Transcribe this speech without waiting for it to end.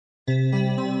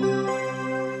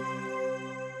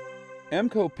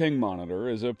MCO Ping Monitor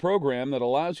is a program that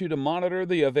allows you to monitor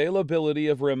the availability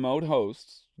of remote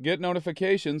hosts, get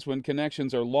notifications when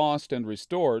connections are lost and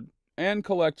restored, and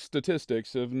collect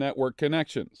statistics of network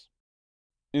connections.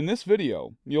 In this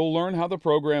video, you'll learn how the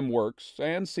program works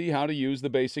and see how to use the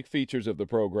basic features of the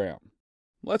program.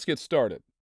 Let's get started.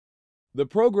 The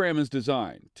program is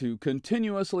designed to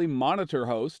continuously monitor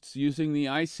hosts using the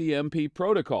ICMP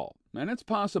protocol, and it's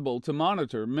possible to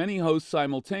monitor many hosts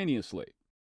simultaneously.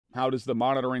 How does the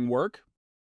monitoring work?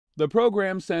 The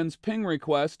program sends ping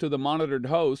requests to the monitored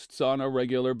hosts on a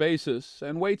regular basis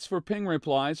and waits for ping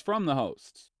replies from the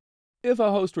hosts. If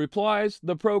a host replies,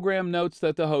 the program notes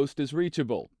that the host is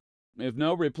reachable. If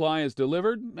no reply is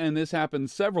delivered, and this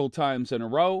happens several times in a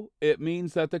row, it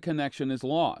means that the connection is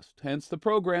lost. Hence, the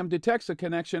program detects a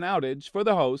connection outage for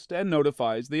the host and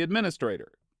notifies the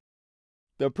administrator.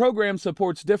 The program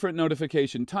supports different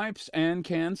notification types and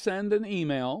can send an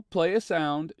email, play a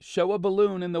sound, show a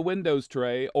balloon in the Windows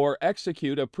tray, or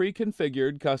execute a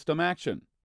pre-configured custom action.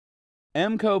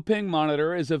 MCO Ping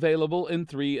Monitor is available in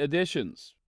 3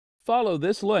 editions. Follow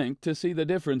this link to see the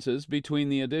differences between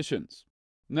the editions.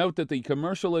 Note that the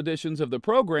commercial editions of the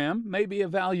program may be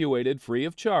evaluated free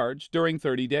of charge during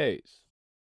 30 days.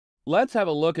 Let's have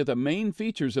a look at the main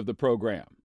features of the program.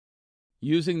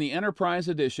 Using the Enterprise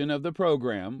edition of the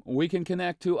program, we can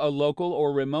connect to a local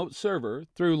or remote server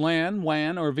through LAN,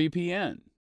 WAN, or VPN.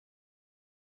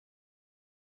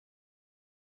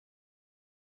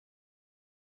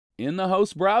 In the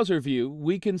host browser view,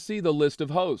 we can see the list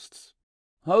of hosts.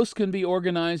 Hosts can be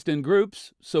organized in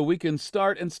groups, so we can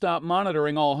start and stop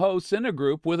monitoring all hosts in a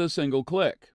group with a single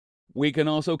click. We can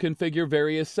also configure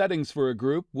various settings for a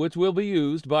group, which will be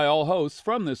used by all hosts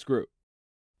from this group.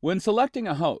 When selecting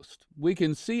a host, we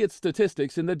can see its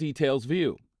statistics in the Details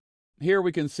view. Here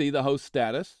we can see the host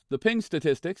status, the ping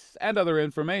statistics, and other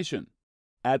information.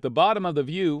 At the bottom of the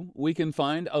view, we can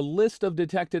find a list of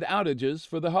detected outages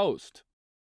for the host.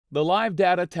 The Live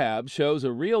Data tab shows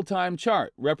a real-time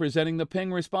chart representing the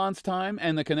ping response time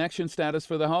and the connection status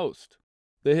for the host.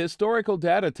 The Historical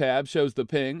Data tab shows the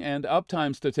ping and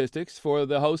uptime statistics for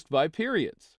the host by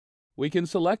periods. We can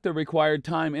select the required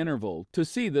time interval to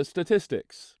see the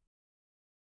statistics.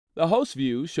 The host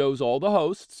view shows all the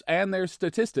hosts and their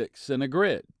statistics in a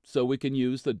grid, so we can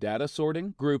use the data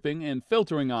sorting, grouping, and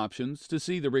filtering options to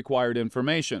see the required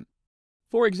information.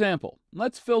 For example,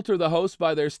 let's filter the hosts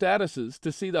by their statuses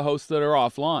to see the hosts that are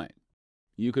offline.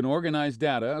 You can organize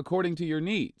data according to your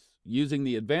needs, using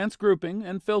the advanced grouping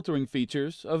and filtering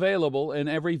features available in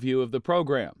every view of the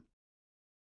program.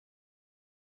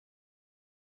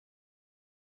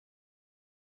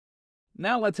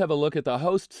 Now let's have a look at the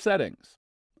host settings.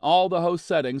 All the host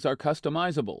settings are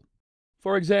customizable.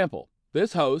 For example,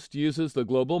 this host uses the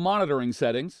global monitoring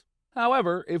settings.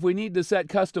 However, if we need to set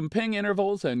custom ping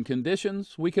intervals and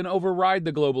conditions, we can override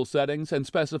the global settings and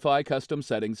specify custom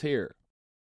settings here.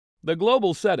 The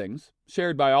global settings,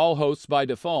 shared by all hosts by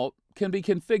default, can be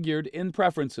configured in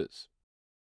Preferences.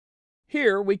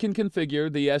 Here we can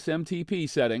configure the SMTP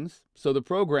settings, so the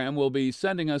program will be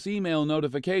sending us email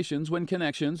notifications when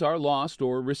connections are lost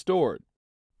or restored.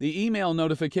 The email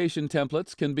notification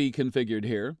templates can be configured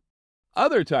here.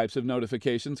 Other types of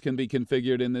notifications can be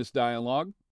configured in this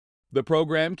dialog. The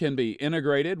program can be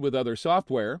integrated with other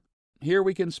software. Here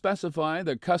we can specify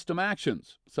the custom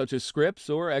actions, such as scripts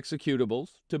or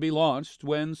executables, to be launched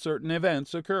when certain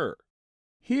events occur.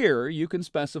 Here you can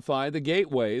specify the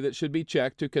gateway that should be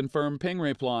checked to confirm ping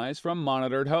replies from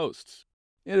monitored hosts.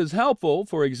 It is helpful,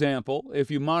 for example,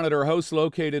 if you monitor hosts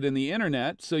located in the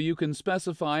Internet, so you can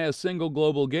specify a single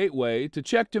global gateway to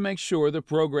check to make sure the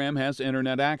program has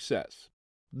Internet access.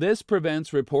 This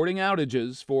prevents reporting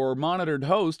outages for monitored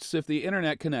hosts if the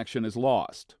Internet connection is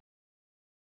lost.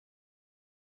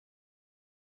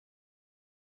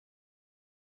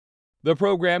 The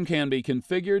program can be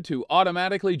configured to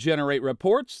automatically generate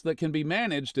reports that can be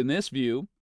managed in this view.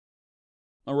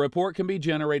 A report can be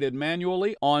generated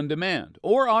manually on demand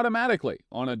or automatically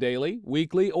on a daily,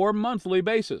 weekly, or monthly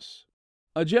basis.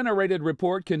 A generated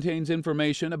report contains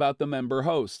information about the member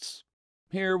hosts.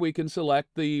 Here we can select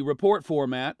the report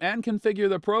format and configure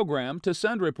the program to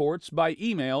send reports by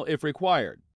email if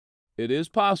required. It is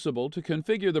possible to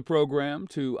configure the program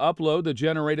to upload the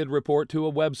generated report to a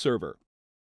web server.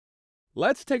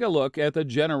 Let's take a look at the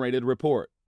generated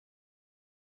report.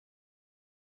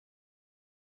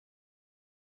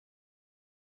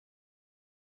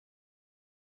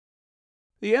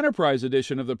 The Enterprise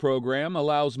edition of the program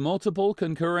allows multiple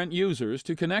concurrent users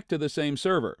to connect to the same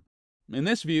server. In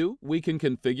this view, we can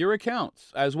configure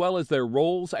accounts, as well as their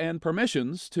roles and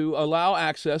permissions, to allow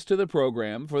access to the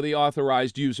program for the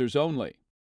authorized users only.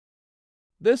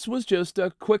 This was just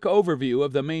a quick overview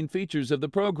of the main features of the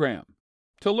program.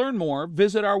 To learn more,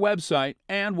 visit our website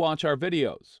and watch our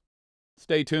videos.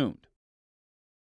 Stay tuned.